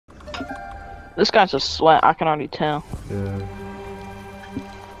This guy's a sweat, I can already tell. Yeah.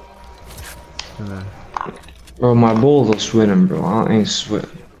 Bro, my balls are sweating, bro. I ain't sweating.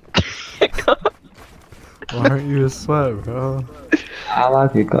 Why aren't you a sweat, bro? I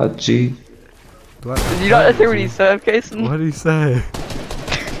like it, God, G. Did you not hear what he said, Kason? What did he say?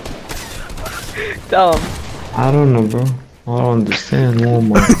 Tell him. I don't know, bro. I don't understand. Who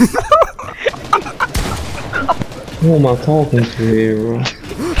am I talking to here, bro?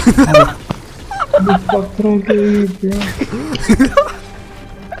 What the fuck did I get here, bro?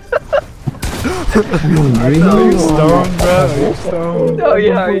 Come on, bro. Are you stoned, bro? Are you stoned? Oh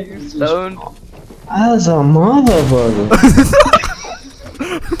yeah, are you stoned? As a motherfucker.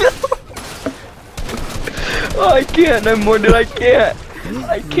 Oh, I can't no more, dude. I can't.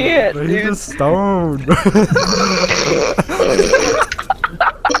 I can't, But dude. he's just stoned, bro.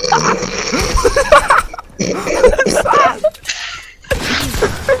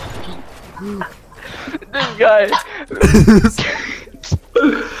 This guy.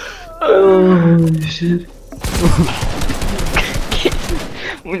 Oh, shit.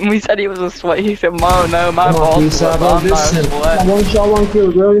 When we said he was a sweat, he said, "Mo, no, my balls sweat, bro. I'm not a Listen, sweat." I want y'all one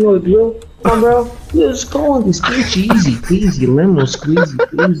kill, bro. You know the drill? Come on, bro. Let's go on this easy, lemon squeezy,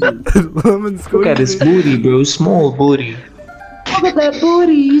 easy. Lemon squeezy. Look at this booty, bro. Small booty. Look at that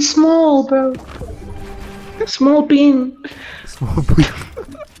booty. He's small, bro. Small bean. Small booty.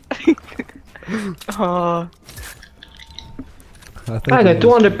 I got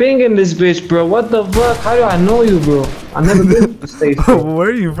 200 ping in this bitch, bro. What the fuck? How do I know you, bro? I never been to the States, bro. Where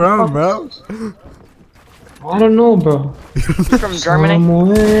are you from, bro? I don't know, bro. From Germany.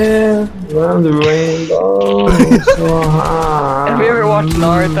 Somewhere around the rainbow, so high. Have you ever watched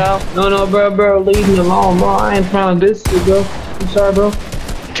Naruto? No, bro, leave me alone, bro. I ain't trying to diss you, bro. I'm sorry, bro.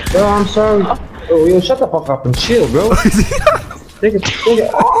 Bro, I'm sorry. Oh, yo, shut the fuck up and chill, bro. Take it.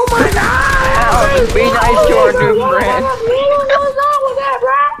 Oh my god! Alex, be nice to our new friend. What's wrong with that,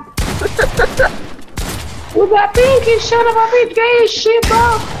 bro? With that pinky shut up, I be gay as shit,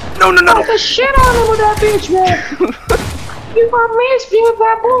 bro. No. Put the shit on him with that bitch, man. You gonna miss me with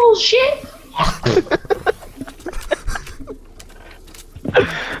that bullshit?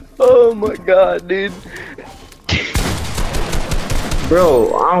 Oh my god, dude.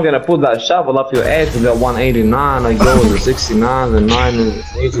 Bro, I'm gonna put that shovel up your ass with that 189, like yo, the 69, the 9, and the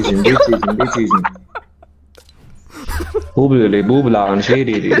 80s and bitches and boobla and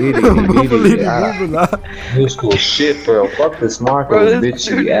shady. New school shit, bro. Fuck this market,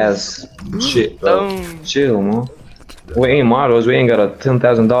 bitchy ass shit, bro. Chill, man. We ain't models, we ain't got a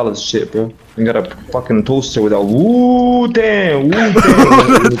 $10,000 shit, bro. We got a fucking toaster with a Wu-Tang.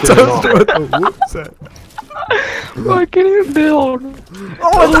 Toaster with a Wu-Tang. I can't even build.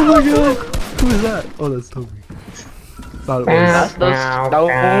 Oh my god. Who is that? Oh, that's Toby. Thought it was. That's the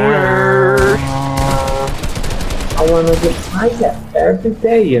stoner. I wanna get high every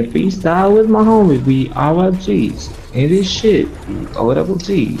day and freestyle with my homies. We RGs. And this shit, O double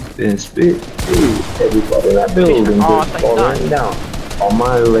T, then spit, dude. Everybody in that building just falling down. On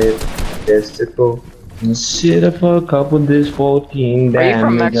my left, testicle. And shit up a couple this 14 Are you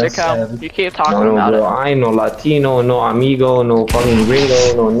from damn, Mexico? You keep talking no, about bro, it. I ain't no Latino, no amigo, no fucking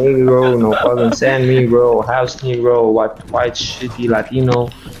gringo, no negro, no fucking San Negro, house Negro, white shitty Latino.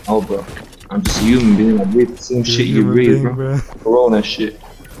 No, bro. I'm just a human being. I breathe the same shit you breathe, bro. Corona shit.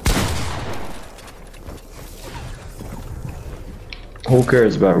 Who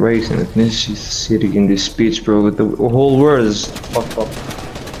cares about race and ethnicity in this speech, bro? The whole world is fucked up.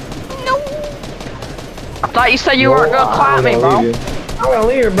 I thought you said you weren't gonna clap me, bro. I'm gonna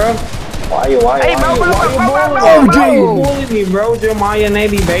leave it, bro. Why you bullying me, bro? Jeremiah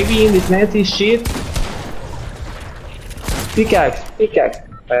Navy baby in this nasty shit. Pickaxe.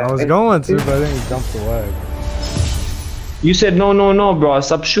 I was going to, but I think he jumped away. You said no, bro.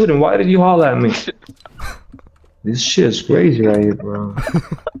 Stop shooting. Why did you holler at me? This shit is crazy right here, bro.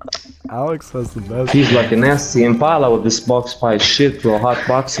 Alex has the best. He's like a nasty Impala with this box fight shit, bro. Hot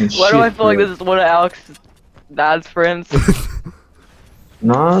boxing shit. Why do I feel like this is one of Alex's dad's friends?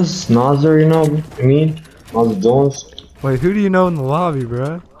 Nas, you know what I mean? Nas Jones. Wait, who do you know in the lobby,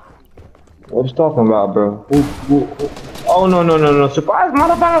 bro? What you talking about, bro? Who? Oh, no. Surprise,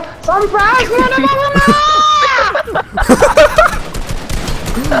 motherfucker! Surprise, motherfucker!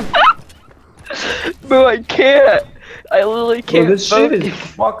 Bro, I can't. I literally can't. Bro, this shit is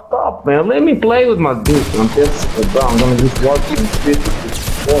fucked up, man. Let me play with my dick. I'm just, bro, I'm gonna just watch some shit.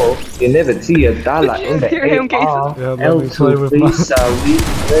 Whoa. You never see a dollar in the Hear him, AR. Yeah, let me play L2 with my- freestyle, we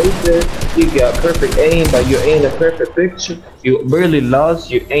laser. You got perfect aim, but you ain't a perfect picture. You barely lost,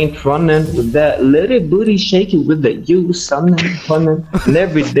 you ain't running with that little booty shaking with the you something running. And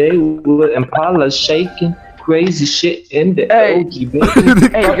every day with Impala shaking. Crazy shit in the Hey. OG, baby.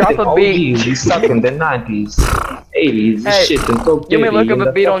 Hey, drop a beat. OGs, we stuck in the 90s, 80s, Hey, shit and so You may look dirty up and a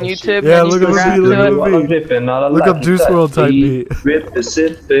the beat on fucking YouTube. shit. Yeah, and look you up a can rap beat, look to up it. a While I'm beat. dripping, all I Look like up is Juice that WRLD type beat. Rip the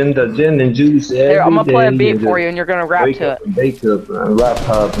sip in the gin and juice every Here, I'm gonna play a day beat and for just you, and you're gonna rap wake to up it. and bake up and rap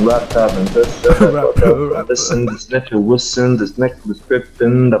up and just shut Rap up, up, rap listen, this neck whistle, this neck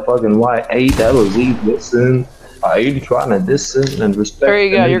description, the fucking Y8 that was easy listen. I ain't trying to listen and respect. Here you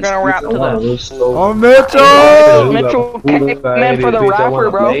go, you're gonna rap to this. Oh, Mitchell! Mitchell came for the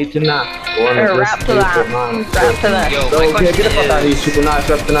rapper, bro. Here, rap to that. Rap to that. Yo, Bro, my get question the fuck out of here, is, super nice,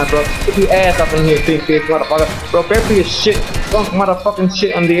 rap tonight, bro. Get your ass up in here, big bitch, motherfucker. Bro, prepare your shit, funk motherfucking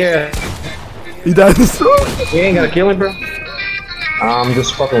shit on the air. He died in the storm. You ain't gonna kill him, bro? I'm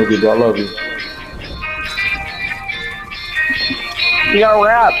just fucking with you, bro. I love you. You gotta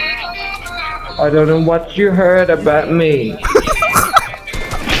rap. I don't know what you heard about me.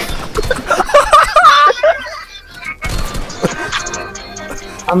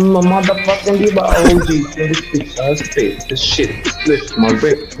 I'm a motherfucking diva OG in this bitch. I spit this shit, split my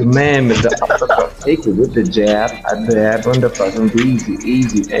rip. The man with the uppercut, take it with the jab. I dab on the fucking breezy,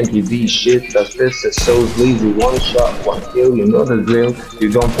 easy NTV shit. That's this is so sleazy. One shot, one kill, you know the drill.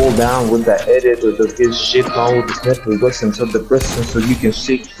 You gon' pull down with the edit with the good shit on with the snip and listen to the person so you can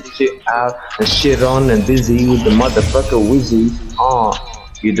shit out and shit on and busy with the motherfucker wizzy.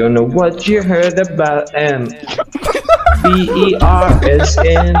 You don't know what you heard about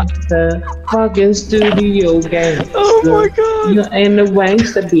BERSN, the fucking studio gangster. Oh my God. You ain't a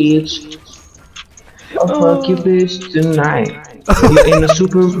wankster, bitch. I'll fuck your bitch tonight. You ain't a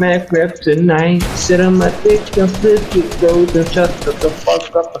Superman crap tonight. Sit on my dick and split your throat and shut the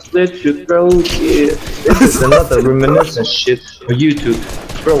fuck up and split your throat. Yeah, this is another reminiscent shit for you to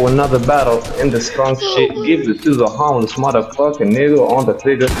throw another battle in the skunk shit. Give it to the homeless motherfucking nigga on the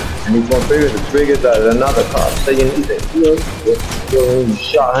trigger, and he's gonna trigger the trigger that another cop saying he's a hero. You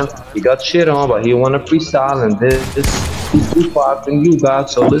shot him. He got shit on, but he wanna freestyle and this. He's too far than you got,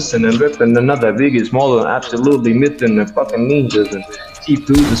 so listen and ripping another biggie, smaller, absolutely missing the fucking ninjas and keep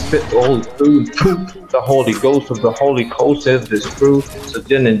through the spit all through the Holy Ghost of the Holy Coast says this true. So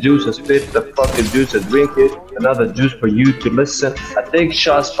gin and juice and spit the fucking juice and drink it. Another juice for you to listen. I take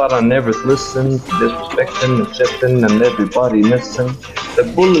shots but I never listen. Disrespecting and shifting and everybody missing. The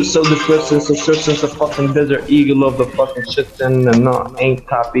bullets so depressing, so certain the fucking desert eagle of the fucking shitting and no ain't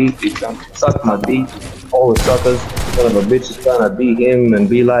copy. You can suck my D. All the suckers, son of a bitch is trying to be him and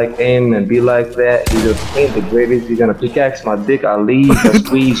be like him and be like that. He just ain't the greatest. You're gonna pickaxe my dick, I leave, I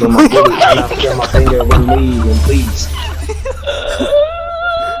squeeze on my bullet, and I feel my finger and leave, and please.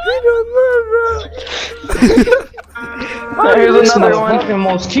 Here's another one. Fucking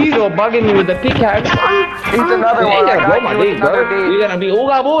mosquito bugging me with the pickaxe. Here's another You one. ain't I gonna blow got my you with dick, another bro. beat. You're gonna be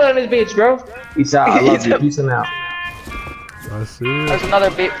ooga booga on this bitch, bro. Peace out, I love you, peace out. I see it. There's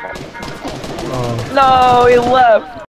another beat. Oh. No, he left.